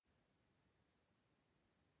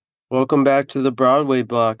Welcome back to the Broadway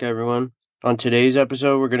block, everyone. On today's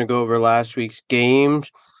episode, we're going to go over last week's games.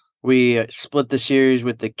 We split the series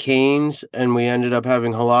with the Canes, and we ended up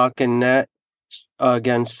having Halak and net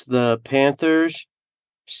against the Panthers.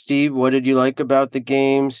 Steve, what did you like about the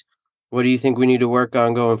games? What do you think we need to work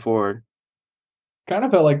on going forward? Kind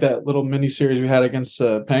of felt like that little mini series we had against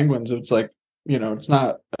the Penguins. It's like, it's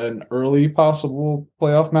not an early possible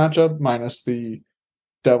playoff matchup, minus the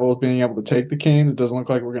Devils being able to take the Canes. It doesn't look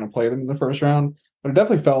like we're going to play them in the first round, but it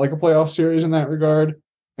definitely felt like a playoff series in that regard.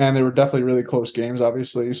 And they were definitely really close games,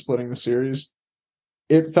 obviously, splitting the series.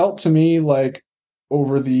 It felt to me like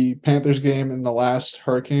over the Panthers game and the last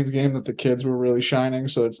Hurricanes game that the kids were really shining.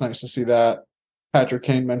 So it's nice to see that. Patrick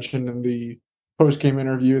Kane mentioned in the post game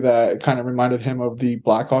interview that it kind of reminded him of the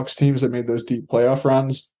Blackhawks teams that made those deep playoff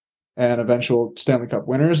runs and eventual Stanley Cup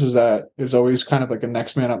winners, is that it's always kind of like a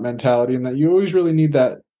next man up mentality, and that you always really need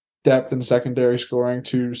that depth and secondary scoring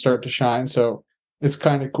to start to shine. So it's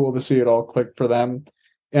kind of cool to see it all click for them.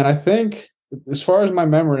 And I think, as far as my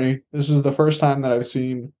memory, this is the first time that I've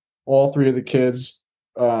seen all three of the kids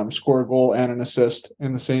score a goal and an assist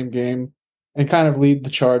in the same game and kind of lead the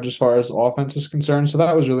charge as far as offense is concerned. So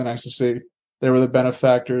that was really nice to see. They were the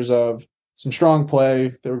benefactors of some strong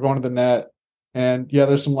play. They were going to the net. And yeah,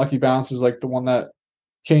 there's some lucky bounces like the one that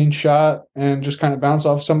Kane shot and just kind of bounced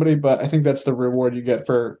off somebody. But I think that's the reward you get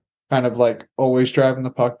for kind of like always driving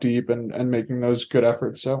the puck deep and making those good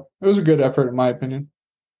efforts. So it was a good effort, in my opinion.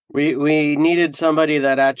 We needed somebody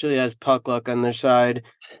that actually has puck luck on their side,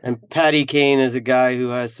 and Patty Kane is a guy who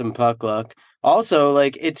has some puck luck. Also,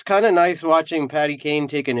 like it's kind of nice watching Patty Kane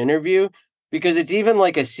take an interview because it's even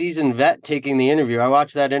like a seasoned vet taking the interview. I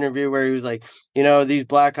watched that interview where he was like, these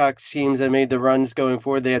Blackhawks teams that made the runs going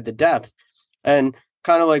forward, they had the depth, and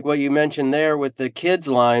kind of like what you mentioned there with the kids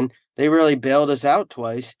line, they really bailed us out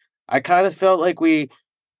twice. I kind of felt like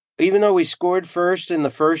even though we scored first in the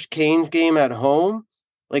first Canes game at home,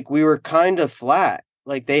 like we were kind of flat.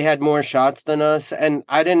 Like they had more shots than us. And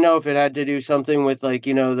I didn't know if it had to do something with like,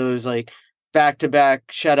 those like back to back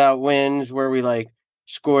shutout wins where we like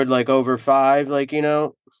scored like over five,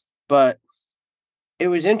 but it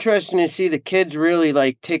was interesting to see the kids really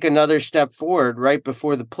like take another step forward right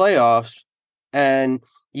before the playoffs. And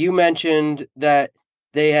you mentioned that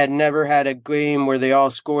they had never had a game where they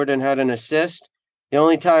all scored and had an assist. The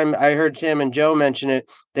only time I heard Sam and Joe mention it,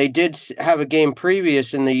 they did have a game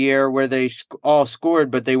previous in the year where they all scored,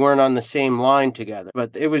 but they weren't on the same line together.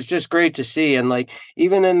 But it was just great to see. And like,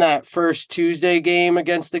 even in that first Tuesday game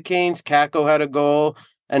against the Canes, Kako had a goal.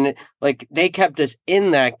 And like they kept us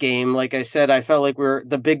in that game. Like I said, I felt like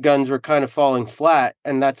the big guns were kind of falling flat.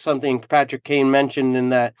 And that's something Patrick Kane mentioned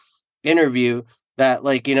in that interview that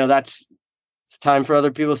like, it's time for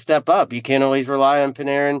other people to step up. You can't always rely on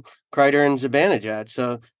Panarin, Kreider, and Zibanejad.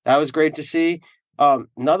 So that was great to see.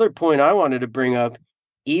 Another point I wanted to bring up,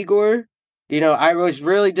 Igor. I was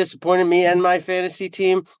really disappointed. Me and my fantasy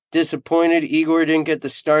team disappointed. Igor didn't get the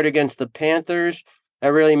start against the Panthers.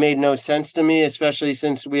 That really made no sense to me, especially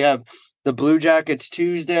since we have the Blue Jackets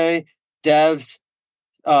Tuesday, Devs,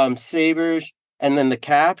 Sabres, and then the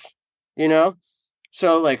Caps.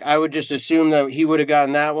 So like I would just assume that he would have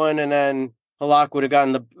gotten that one, and then Halak would have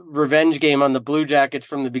gotten the revenge game on the Blue Jackets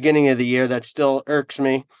from the beginning of the year. That still irks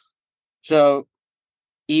me. So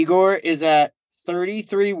Igor is at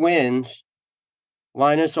 33 wins.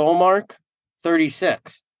 Linus Olmark,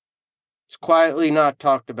 36. It's quietly not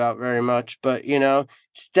talked about very much, but,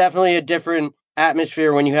 it's definitely a different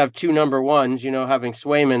atmosphere when you have two number ones, having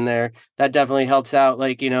Swayman there. That definitely helps out.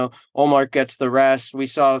 Like, Olmark gets the rest. We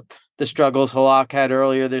saw the struggles Halak had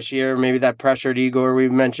earlier this year. Maybe that pressured Igor we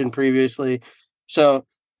mentioned previously. So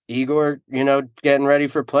Igor, getting ready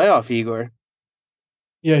for playoff Igor.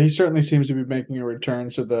 Yeah, he certainly seems to be making a return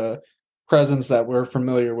to the presence that we're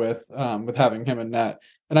familiar with having him in net.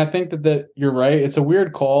 And I think that you're right. It's a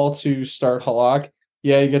weird call to start Halak.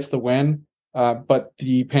 Yeah, he gets the win, but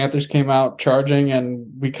the Panthers came out charging, and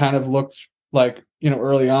we kind of looked like,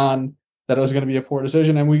 early on that it was going to be a poor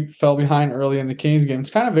decision, and we fell behind early in the Canes game. It's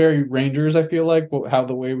kind of very Rangers, I feel like, how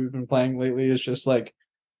the way we've been playing lately is just like,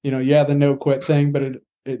 yeah, the no quit thing, but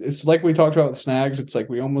it's like we talked about with Snags. It's like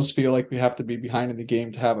we almost feel like we have to be behind in the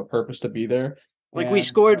game to have a purpose to be there. Like we And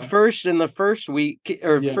scored first in the first week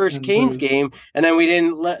or yeah, first and Canes lose. game, and then we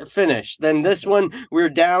didn't finish. Then this one, we were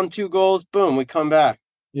down 2 goals. Boom, we come back.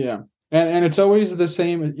 Yeah. And it's always the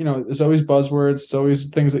same, there's always buzzwords, it's always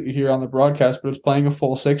things that you hear on the broadcast, but it's playing a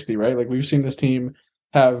full 60, right? Like we've seen this team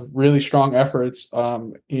have really strong efforts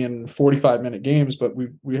in 45-minute games, but we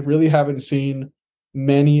really haven't seen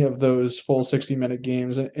many of those full 60-minute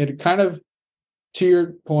games. And it kind of, to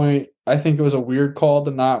your point, I think it was a weird call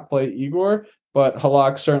to not play Igor, but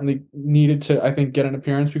Halak certainly needed to, I think, get an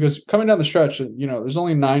appearance because coming down the stretch, there's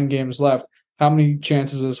only 9 games left. How many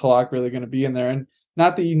chances is Halak really going to be in there? And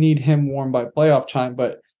not that you need him warm by playoff time,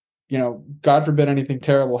 but God forbid anything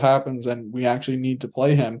terrible happens and we actually need to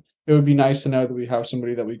play him. It would be nice to know that we have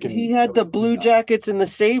somebody that we can. He had the Blue Jackets and the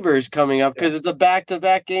Sabres coming up because it's a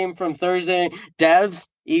back-to-back game from Thursday. Devs,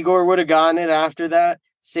 Igor would have gotten it after that.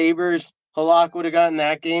 Sabres, Halak would have gotten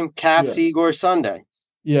that game. Caps, Igor, Sunday.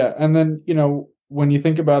 Yeah, and then, when you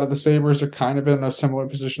think about it, the Sabres are kind of in a similar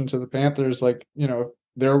position to the Panthers. Like,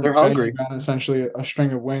 they're hungry on essentially a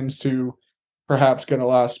string of wins to perhaps get a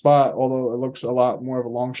last spot, although it looks a lot more of a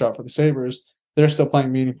long shot for the Sabres. They're still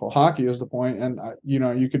playing meaningful hockey is the point. And,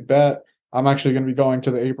 you could bet I'm actually going to be going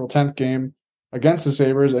to the April 10th game against the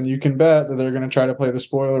Sabres, and you can bet that they're going to try to play the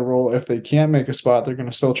spoiler role. If they can't make a spot, they're going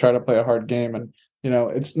to still try to play a hard game. And,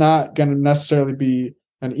 it's not going to necessarily be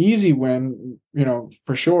an easy win,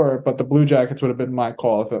 for sure, but the Blue Jackets would have been my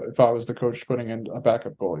call if I was the coach putting in a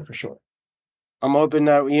backup goalie for sure. I'm hoping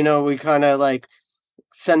that, we kind of like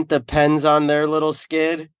sent the Pens on their little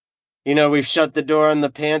skid. We've shut the door on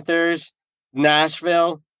the Panthers.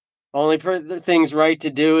 Nashville, only things right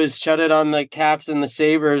to do is shut it on the Caps and the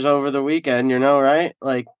Sabres over the weekend, right?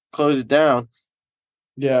 Like, close it down.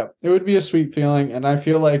 Yeah, it would be a sweet feeling, and I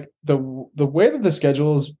feel like the way that the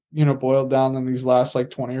schedule is, boiled down in these last,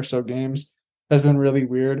 20 or so games has been really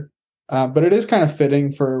weird. But it is kind of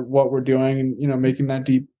fitting for what we're doing and, making that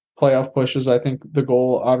deep playoff push is, I think, the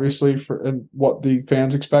goal, obviously, and what the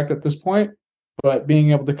fans expect at this point. But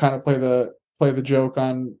being able to kind of play the joke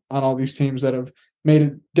on all these teams that have made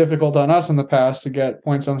it difficult on us in the past to get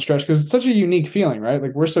points on the stretch, because it's such a unique feeling, right?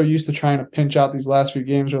 Like, we're so used to trying to pinch out these last few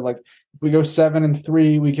games where, if we go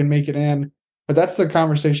 7-3, we can make it in. But that's the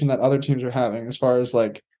conversation that other teams are having as far as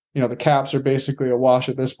the Caps are basically a wash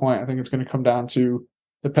at this point. I think it's going to come down to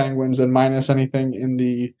the Penguins, and minus anything in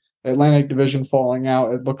the Atlantic Division falling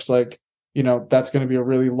out, it looks like, that's going to be a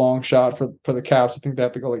really long shot for the Caps. I think they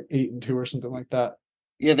have to go 8-2 or something like that.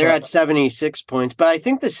 Yeah, they're at 76 points, but I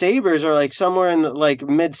think the Sabres are somewhere in the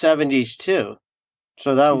mid 70s too.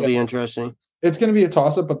 So that will be interesting. It's going to be a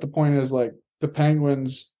toss-up, but the point is the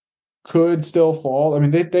Penguins could still fall. I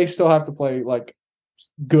mean, they still have to play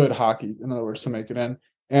good hockey, in other words, to make it in.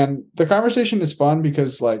 And the conversation is fun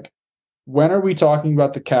because when are we talking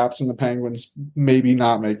about the Caps and the Penguins maybe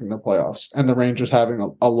not making the playoffs and the Rangers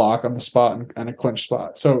having a lock on the spot and a clinch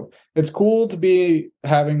spot? So it's cool to be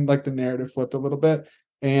having the narrative flipped a little bit.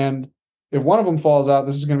 And if one of them falls out,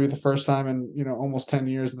 this is going to be the first time in, almost 10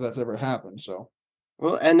 years that's ever happened. So,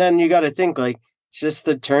 well, and then you got to think it's just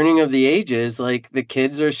the turning of the ages. The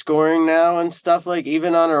kids are scoring now and stuff,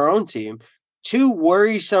 even on our own team. 2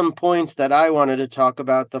 worrisome points that I wanted to talk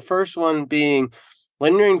about. The first one being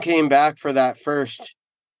Lindgren came back for that first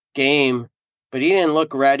game, but he didn't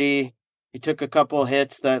look ready. He took a couple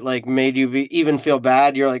hits that made you even feel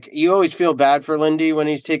bad. You're you always feel bad for Lindy when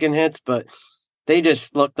he's taking hits, but they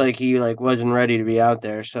just looked like he wasn't ready to be out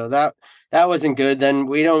there. So that wasn't good. Then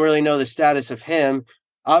we don't really know the status of him.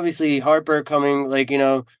 Obviously Harper coming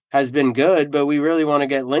has been good, but we really want to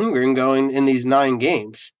get Lindgren going in these 9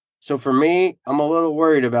 games. So for me, I'm a little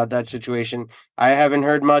worried about that situation. I haven't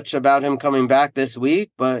heard much about him coming back this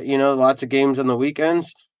week, but lots of games on the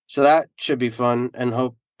weekends. So that should be fun and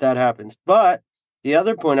hope that happens. But the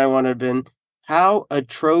other point I wanted to been, how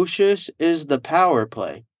atrocious is the power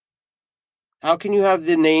play? How can you have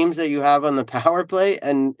the names that you have on the power play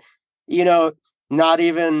and, not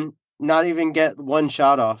even get one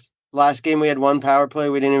shot off? Last game we had 1 power play.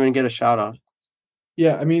 We didn't even get a shot off.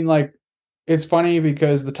 Yeah. I mean, it's funny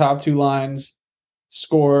because the top 2 lines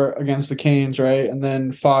score against the Canes, right? And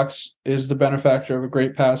then Fox is the benefactor of a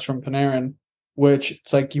great pass from Panarin, which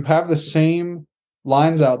it's you have the same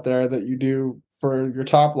lines out there that you do for your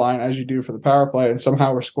top line as you do for the power play, and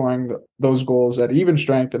somehow we're scoring those goals at even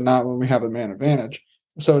strength and not when we have a man advantage.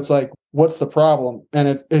 So it's what's the problem?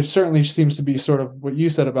 And it certainly seems to be sort of what you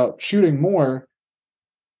said about shooting more.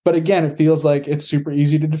 But again, it feels like it's super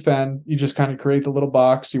easy to defend. You just kind of create the little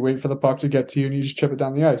box, you wait for the puck to get to you, and you just chip it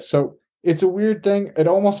down the ice. So it's a weird thing. It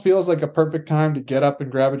almost feels like a perfect time to get up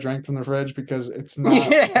and grab a drink from the fridge because it's not.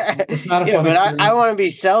 It's not a fun but experience. I want to be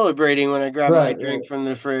celebrating when I grab my drink from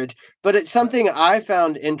the fridge. But it's something I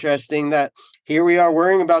found interesting that here we are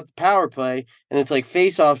worrying about the power play, and it's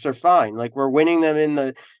face-offs are fine. We're winning them in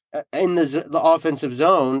the offensive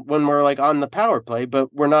zone when we're on the power play,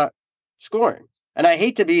 but we're not scoring. And I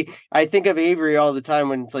hate to be, I think of Avery all the time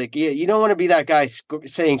when it's you don't want to be that guy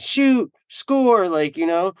saying, shoot, score,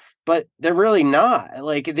 but they're really not.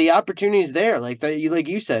 The opportunity's there. Like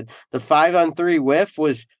you said, the 5-on-3 whiff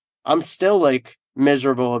was I'm still like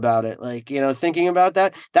miserable about it. Like, thinking about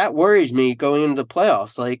that worries me going into the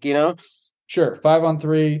playoffs. Like, Sure,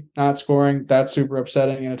 5-on-3, not scoring, that's super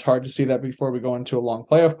upsetting, and it's hard to see that before we go into a long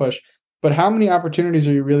playoff push. But how many opportunities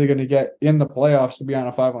are you really going to get in the playoffs to be on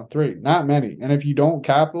a 5-on-3? Not many. And if you don't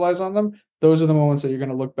capitalize on them, those are the moments that you're going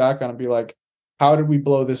to look back on and be like, how did we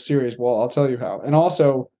blow this series? Well, I'll tell you how. And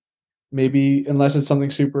also, maybe unless it's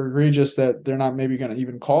something super egregious that they're not maybe going to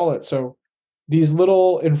even call it. So these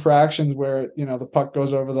little infractions where, the puck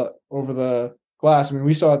goes over the glass. I mean,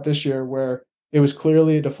 we saw it this year where it was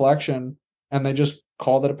clearly a deflection and they just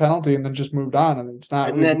called it a penalty and then just moved on. And it's not.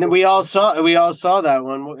 and then we all saw that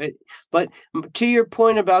one. But to your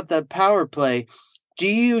point about the power play, do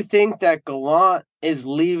you think that Gallant is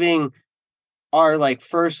leaving our like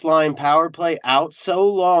first line power play out so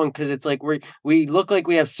long because it's like we look like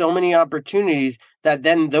we have so many opportunities that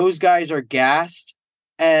then those guys are gassed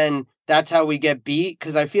and that's how we get beat?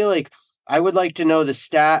 Because I feel like I would like to know the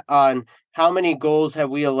stat on how many goals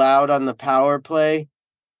have we allowed on the power play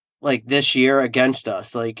like this year against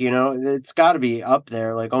us. Like, it's got to be up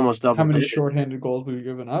there, like almost How double many digit. shorthanded goals we've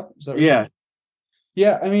given up? Is that what you're Yeah. saying?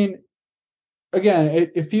 Yeah, I mean, again,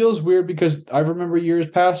 it feels weird because I remember years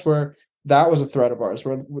past where that was a threat of ours,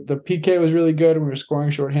 where the PK was really good and we were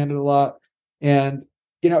scoring shorthanded a lot. And,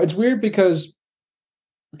 it's weird because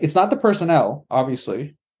it's not the personnel,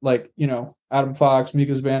 obviously, like, Adam Fox,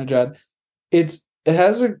 Mika Zibanejad. It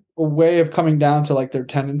has a way of coming down to like their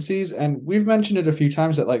tendencies. And we've mentioned it a few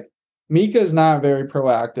times that like Mika is not very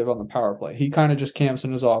proactive on the power play. He kind of just camps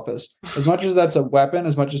in his office. As much as that's a weapon,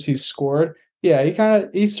 as much as he's scored, yeah,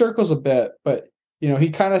 he circles a bit, but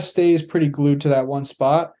he kind of stays pretty glued to that one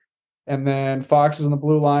spot. And then Fox is on the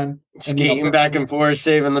blue line, and Skating back and forth,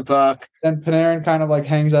 saving the puck. then Panarin kind of like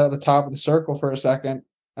hangs out at the top of the circle for a second,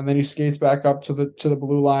 and then he skates back up to the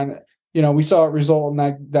blue line. We saw it result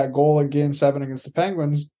in that goal in Game 7 against the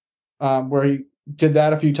Penguins, where he did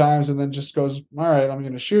that a few times and then just goes, all right, I'm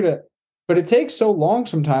going to shoot it. But it takes so long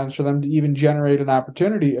sometimes for them to even generate an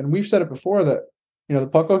opportunity. And we've said it before that, the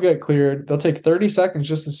puck will get cleared. They'll take 30 seconds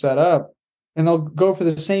just to set up, and they'll go for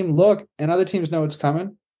the same look, and other teams know it's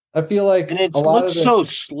coming. I feel like and it looks so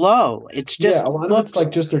slow. It's just a lot of it's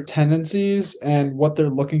like just their tendencies and what they're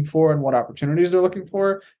looking for and what opportunities they're looking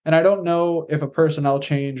for. And I don't know if a personnel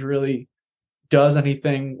change really does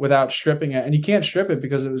anything without stripping it. And you can't strip it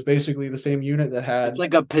because it was basically the same unit that had. It's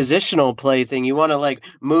like a positional play thing. You want to like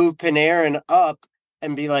move Panarin up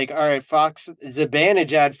and be like, all right, Fox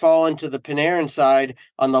Zibanejad fall into the Panarin side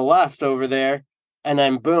on the left over there, and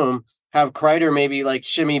then boom. Have Kreider maybe like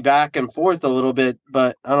shimmy back and forth a little bit,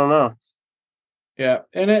 but I don't know. Yeah.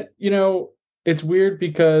 And it's weird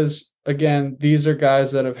because, again, these are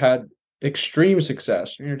guys that have had extreme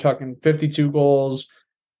success. You're talking 52 goals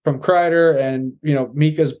from Kreider, and,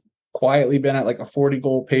 Mika's quietly been at like a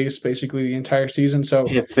 40-goal pace basically the entire season. So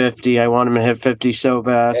hit 50. I want him to hit 50 so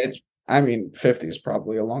bad. 50 is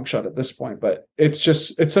probably a long shot at this point, but it's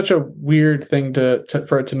such a weird thing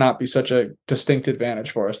for it to not be such a distinct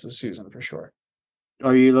advantage for us this season for sure.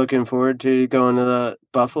 Are you looking forward to going to the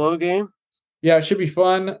Buffalo game? Yeah, it should be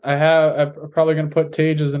fun. I'm probably going to put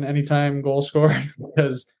Tage as an anytime goal scorer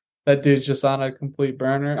because that dude's just on a complete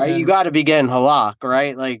burner. You got to be getting Halak,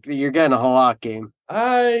 right? Like you're getting a Halak game.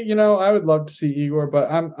 I would love to see Igor, but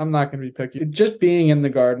I'm not going to be picky. Just being in the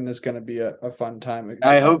Garden is going to be a fun time.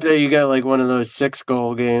 I hope that you get like one of those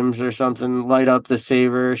 6-goal games or something. Light up the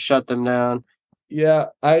Sabres, shut them down. Yeah,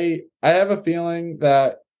 I have a feeling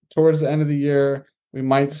that towards the end of the year we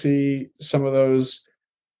might see some of those,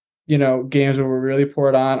 games where we really pour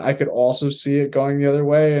it on. I could also see it going the other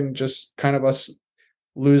way and just kind of us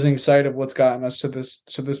losing sight of what's gotten us to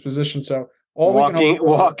this position. So.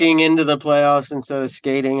 Walking into the playoffs instead of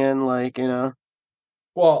skating in, Well,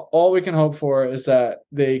 all we can hope for is that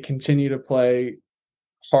they continue to play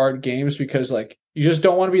hard games because, like, you just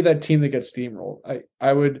don't want to be that team that gets steamrolled.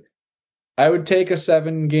 I would take a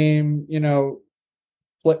 7-game,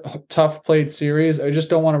 tough played series. I just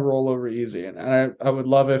don't want to roll over easy, and I would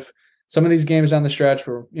love if some of these games down the stretch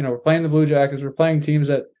where we're playing the Blue Jackets, we're playing teams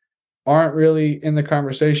that aren't really in the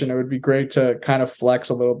conversation. It would be great to kind of flex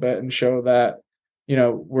a little bit and show that,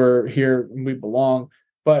 we're here and we belong.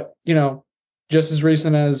 But, just as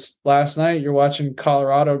recent as last night, you're watching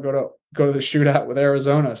Colorado go to the shootout with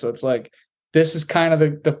Arizona. So it's like, this is kind of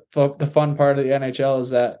the fun part of the NHL is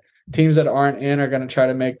that teams that aren't in are going to try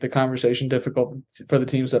to make the conversation difficult for the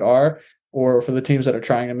teams that are, or for the teams that are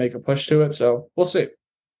trying to make a push to it. So we'll see.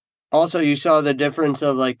 Also, you saw the difference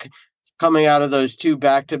of like coming out of those 2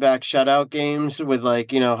 back-to-back shutout games with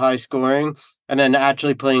high scoring and then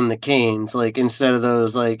actually playing the Canes, like instead of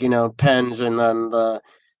those Pens and then the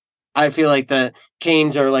I feel like the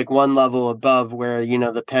Canes are like one level above where,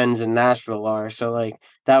 the Pens and Nashville are. So like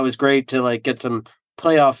that was great to like get some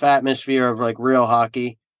playoff atmosphere of like real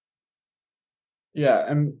hockey. Yeah,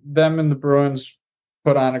 and them and the Bruins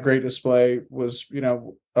put on a great display. Was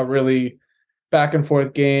a really back and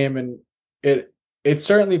forth game, and it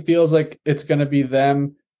certainly feels like it's going to be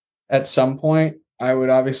them at some point. I would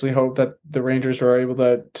obviously hope that the Rangers are able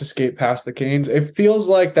to skate past the Canes. It feels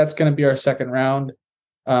like that's going to be our second round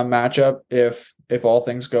matchup if all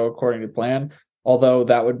things go according to plan. Although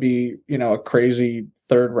that would be a crazy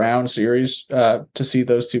third round series to see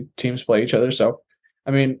those two teams play each other. So,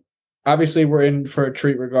 I mean, obviously we're in for a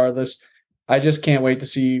treat regardless. I just can't wait to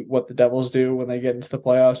see what the Devils do when they get into the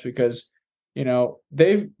playoffs because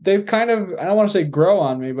they've kind of, I don't want to say grow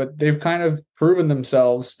on me, but they've kind of proven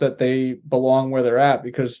themselves that they belong where they're at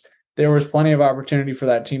because there was plenty of opportunity for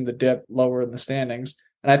that team to dip lower in the standings.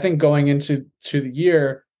 And I think going into the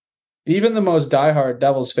year, even the most diehard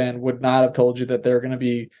Devils fan would not have told you that they're going to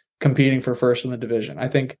be competing for first in the division. I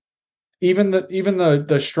think even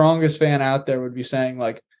the strongest fan out there would be saying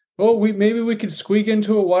like, "Oh, maybe we could squeak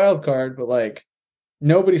into a wild card," but like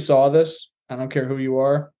nobody saw this. I don't care who you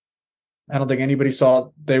are. I don't think anybody saw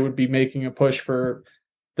they would be making a push for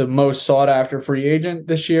the most sought after free agent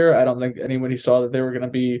this year. I don't think anybody saw that they were going to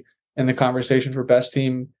be in the conversation for best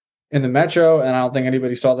team in the Metro, and I don't think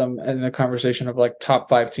anybody saw them in the conversation of like top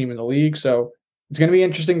 5 team in the league. So it's going to be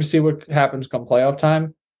interesting to see what happens come playoff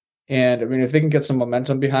time. And I mean, if they can get some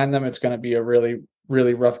momentum behind them, it's going to be a really,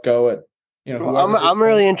 really rough go at Well, I'm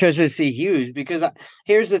really interested to see Hughes because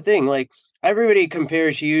here's the thing, like everybody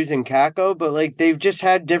compares Hughes and Kako, but like they've just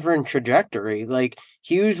had different trajectory. Like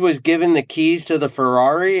Hughes was given the keys to the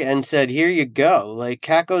Ferrari and said, "Here you go." Like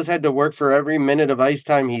Kako's had to work for every minute of ice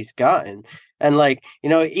time he's gotten, and like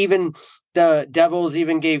even the Devils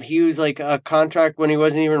even gave Hughes like a contract when he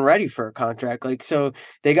wasn't even ready for a contract. Like so,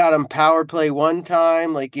 they got him power play one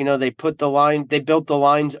time. Like they built the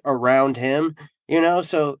lines around him.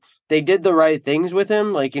 So they did the right things with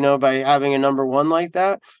him, like, by having a number one like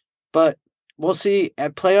that. But we'll see.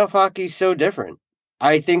 At playoff hockey is so different.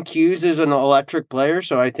 I think Hughes is an electric player,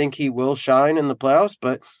 so I think he will shine in the playoffs.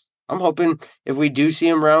 But I'm hoping if we do see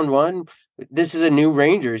him round one, this is a new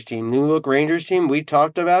Rangers team, new look Rangers team. We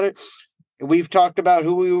talked about it. We've talked about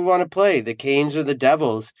who we want to play, the Canes or the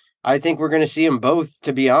Devils. I think we're going to see them both,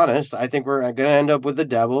 to be honest. I think we're going to end up with the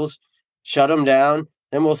Devils, shut them down,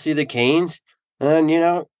 then we'll see the Canes.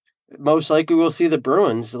 And, most likely we'll see the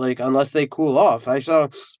Bruins, like, unless they cool off. I saw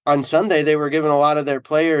on Sunday they were giving a lot of their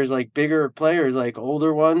players, like, bigger players, like,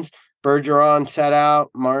 older ones. Bergeron set out,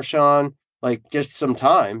 Marchand, like, just some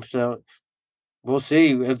time. So we'll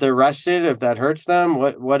see if they're rested, if that hurts them,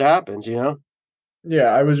 what happens. Yeah,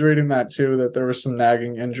 I was reading that too, that there was some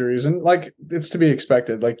nagging injuries. And like it's to be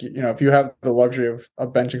expected. Like, if you have the luxury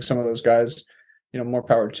of benching some of those guys, more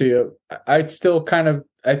power to you. I'd still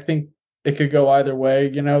I think it could go either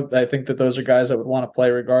way. I think that those are guys that would want to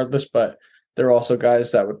play regardless, but they're also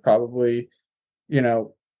guys that would probably,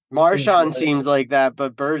 Marchand enjoy. seems like that,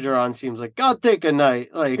 but Bergeron seems like, I'll take a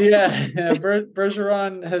night. Like, Yeah.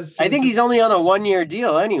 Bergeron has I seen think some. he's only on a 1-year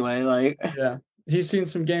deal anyway. Like, Yeah, he's seen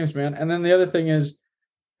some games, man. And then the other thing is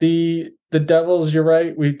the Devils. You're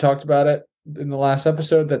right. We talked about it in the last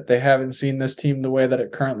episode that they haven't seen this team the way that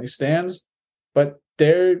it currently stands, but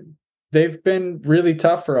they've been really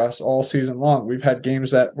tough for us all season long. We've had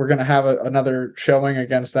games that we're going to have another showing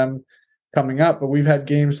against them coming up, but we've had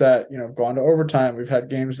games that gone to overtime. We've had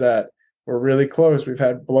games that were really close. We've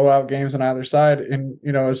had blowout games on either side, and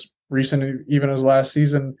as recent even as last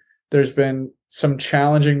season, there's been some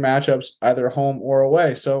challenging matchups either home or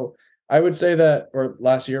away. So I would say that, or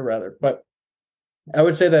last year rather, but I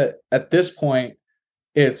would say that at this point,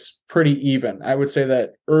 it's pretty even. I would say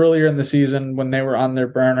that earlier in the season when they were on their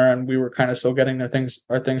burner and we were kind of still getting our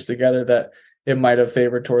things together, that it might have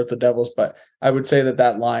favored towards the Devils, but I would say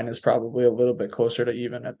that line is probably a little bit closer to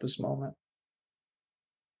even at this moment.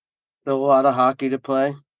 still a lot of hockey to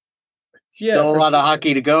play. Yeah, Still a for lot of sure.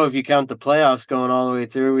 hockey to go if you count the playoffs going all the way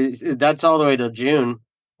through. That's all the way to June.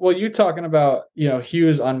 Well, you're talking about,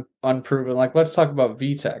 Hughes unproven. Like, let's talk about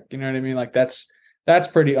VTech. You know what I mean? Like, that's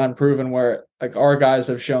pretty unproven. Where like our guys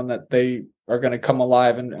have shown that they are going to come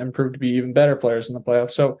alive and prove to be even better players in the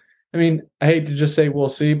playoffs. So, I mean, I hate to just say we'll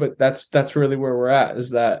see, but that's really where we're at.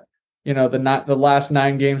 Is that the last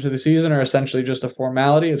 9 games of the season are essentially just a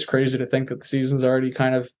formality. It's crazy to think that the season's already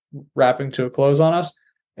kind of wrapping to a close on us,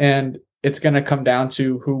 and it's going to come down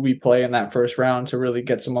to who we play in that first round to really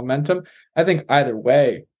get some momentum. I think either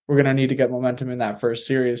way, we're going to need to get momentum in that first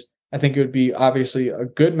series. I think it would be obviously a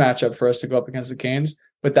good matchup for us to go up against the Canes,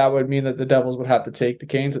 but that would mean that the Devils would have to take the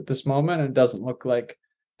Canes at this moment, and it doesn't look like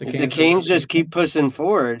the The Canes are Canes going just to. keep pushing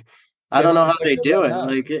forward. I They don't don't know look how like they they're do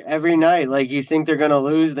letting it. up. Like every night, like you think they're gonna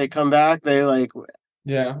lose, they come back. They like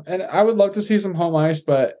Yeah, and I would love to see some home ice,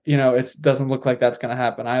 but it doesn't look like that's going to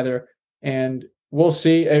happen either. And we'll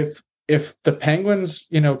see if the Penguins,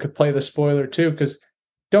 could play the spoiler too, because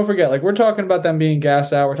don't forget, like we're talking about them being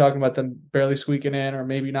gassed out, we're talking about them barely squeaking in or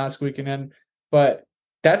maybe not squeaking in, but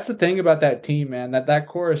that's the thing about that team, man. That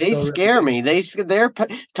core is they still scare really. me. They're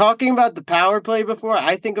talking about the power play before.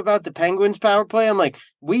 I think about the Penguins power play. I'm like,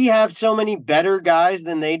 we have so many better guys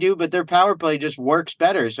than they do, but their power play just works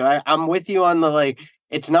better. So I'm with you on the like.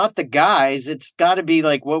 It's not the guys. It's got to be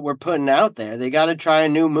like what we're putting out there. They got to try a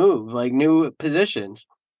new move, like new positions.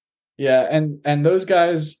 Yeah, and those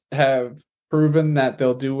guys have proven that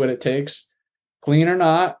they'll do what it takes, clean or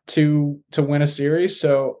not, to win a series.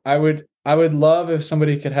 So I would love if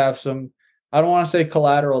somebody could have some. I don't want to say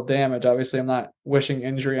collateral damage. Obviously, I'm not wishing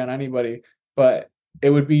injury on anybody, but it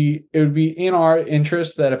would be in our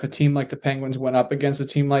interest that if a team like the Penguins went up against a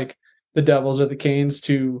team like the Devils or the Canes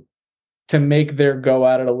to make their go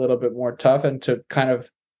at it a little bit more tough and to kind of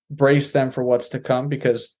brace them for what's to come,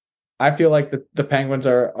 because I feel like the Penguins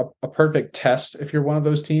are a perfect test if you're one of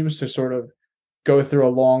those teams to sort of go through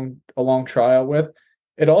a long trial with.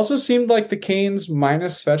 It also seemed like the Canes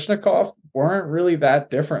minus Svechnikov weren't really that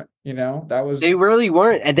different. That was. They really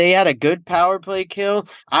weren't. And they had a good power play kill.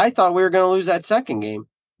 I thought we were going to lose that second game.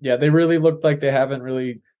 Yeah, they really looked like they haven't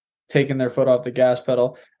really taken their foot off the gas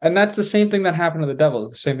pedal. And that's the same thing that happened to the Devils.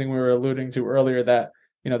 The same thing we were alluding to earlier, that,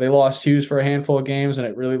 they lost Hughes for a handful of games and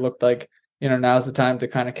it really looked like, now's the time to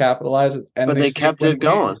kind of capitalize it. And But they they still kept win it games.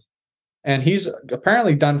 going. And he's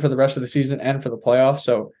apparently done for the rest of the season and for the playoffs.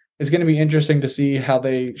 So it's going to be interesting to see how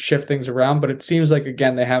they shift things around. But it seems like,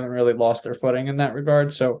 again, they haven't really lost their footing in that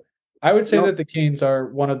regard. So I would say Nope. that the Canes are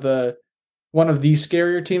one of the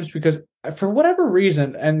scarier teams, because for whatever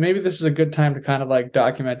reason, and maybe this is a good time to kind of like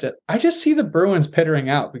document it, I just see the Bruins pittering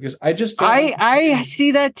out because I just don't I understand.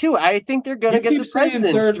 see that too. I think they're going to You get keep the saying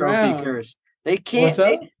President's third Trophy round. curse. They What's can't.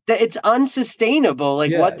 up? It's unsustainable.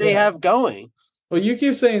 Like Yeah, what they yeah. have going. Well, you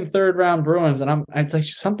keep saying third round Bruins, and it's like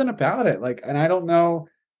something about it. Like, and I don't know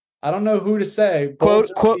who to say.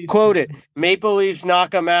 Bolts Quote or quote quote Pieces. it. Maple Leafs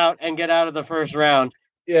knock them out and get out of the first round.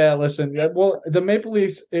 Yeah, listen. Well, the Maple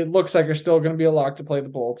Leafs, it looks like are still going to be a lock to play the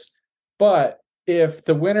Bolts, but if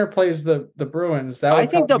the winner plays the Bruins, that I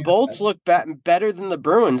would think probably the be the Bolts best. look better than the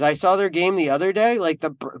Bruins. I saw their game the other day. Like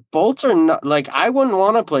the Bolts are not like I wouldn't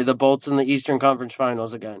want to play the Bolts in the Eastern Conference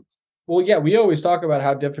Finals again. Well, yeah, we always talk about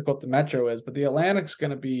how difficult the Metro is, but the Atlantic's going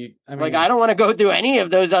to be. I Like mean, I don't want to go through any of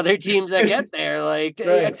those other teams that get there. Like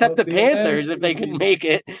right? except Well, the the Atlantic's Panthers if going to they can be make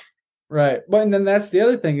it. right. But and then that's the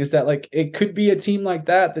other thing, is that like it could be a team like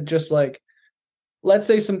that just like, let's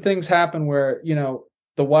say some things happen where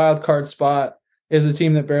the wild card spot is a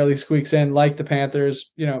team that barely squeaks in, like the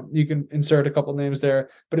Panthers. You can insert a couple names there,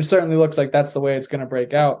 but it certainly looks like that's the way it's going to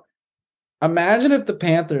break out. Imagine if the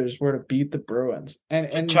Panthers were to beat the Bruins,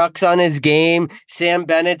 and Chuck's on his game. Sam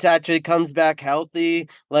Bennett actually comes back healthy.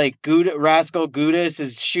 Like Rascal Gudis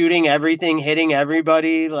is shooting everything, hitting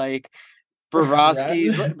everybody. Like Brad,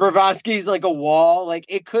 Bravosky's like a wall. Like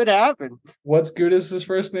it could happen. what's Gudis'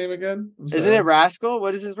 first name again? I'm Isn't it sorry. Rascal?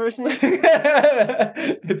 What is his first name?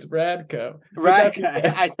 It's Radko, but Right.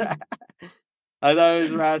 that's okay. I thought it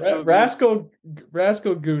was Rascal.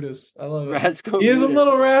 Rascal Gudis. I love it. Rascal He is a Gudis.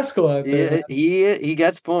 little rascal out there, man. He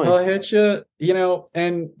gets He'll points. hit you,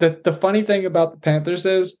 and the funny thing about the Panthers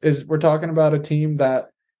is we're talking about a team that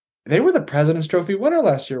they were the President's Trophy winner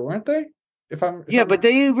last year, weren't they? If Yeah, I'm but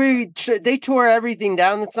they tore everything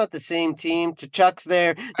down. That's not the same team. Chuck's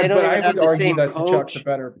there. They don't but I even have would the argue same that Chuck's a coach.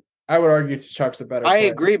 better. I would argue Chuck's a better I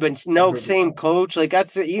player. agree, but it's no same coach. Like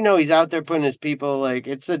that's he's out there putting his people. Like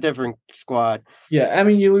it's a different squad. Yeah, I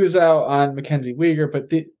mean, you lose out on Mackenzie Weegar, but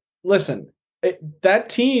listen, that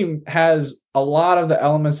team has a lot of the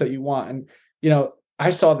elements that you want. And, I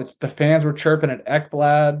saw that the fans were chirping at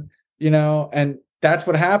Ekblad, and that's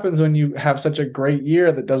what happens when you have such a great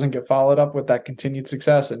year that doesn't get followed up with that continued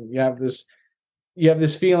success. And you have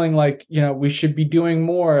this feeling like, we should be doing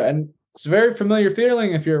more. And it's a very familiar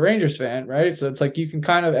feeling if you're a Rangers fan, right? So it's like you can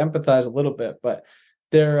kind of empathize a little bit, but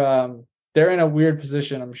they're in a weird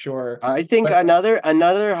position, I'm sure. I think But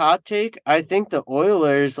another hot take. I think the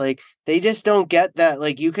Oilers they just don't get that.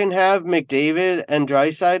 Like you can have McDavid and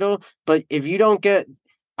Draisaitl, but if you don't get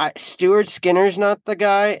Stuart Skinner's not the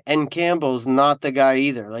guy, and Campbell's not the guy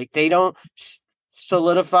either. Like they don't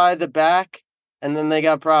solidify the back, and then they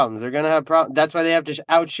got problems. They're gonna have problems. That's why they have to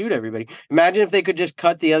outshoot everybody. Imagine if they could just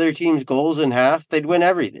cut the other team's goals in half; they'd win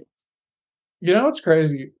everything. You know what's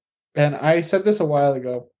crazy? And I said this a while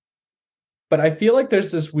ago, but I feel like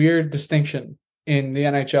there's this weird distinction in the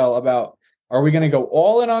NHL about, are we going to go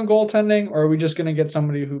all in on goaltending, or are we just going to get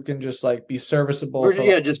somebody who can just like be serviceable for like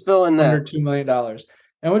Yeah, just fill in under that. $2 million?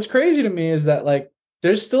 And what's crazy to me is that like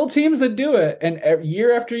there's still teams that do it, and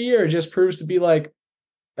year after year it just proves to be like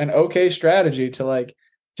an okay strategy to like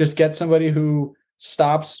just get somebody who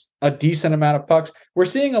stops a decent amount of pucks. We're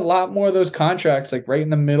seeing a lot more of those contracts like right in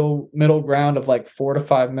the middle ground of like 4 to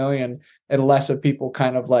 5 million, and less of people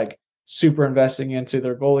kind of like super investing into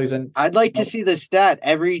their goalies. And I'd like to see the stat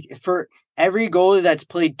for every goalie that's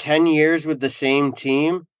played 10 years with the same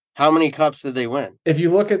team, how many cups did they win? if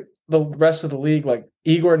you look at the rest of the league, like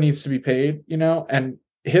Igor needs to be paid, and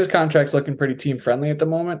his contract's looking pretty team friendly at the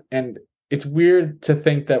moment. And it's weird to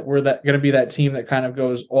think that we're that going to be that team that kind of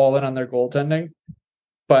goes all in on their goaltending.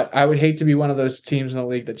 But I would hate to be one of those teams in the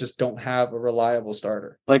league that just don't have a reliable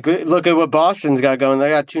starter. Like, look at what Boston's got going. They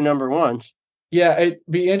got 2 number 1s. Yeah, it'd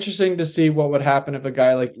be interesting to see what would happen if a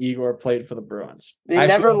guy like Igor played for the Bruins. It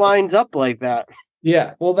never lines up like that.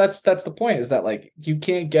 Yeah, well, that's the point, is that like you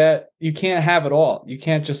can't have it all. You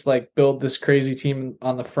can't just like build this crazy team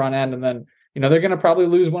on the front end, and then they're going to probably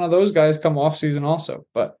lose one of those guys come off season also.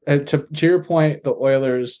 But to your point, the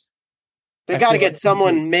Oilers, they got to get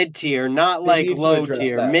someone mid tier, not like low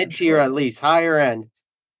tier, mid tier at least, higher end.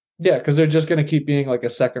 Yeah, because they're just going to keep being like a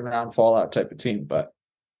second round fallout type of team. But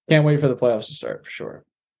can't wait for the playoffs to start for sure.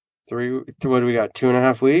 What do we got?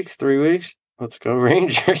 2.5 weeks? 3 weeks? Let's go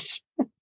Rangers.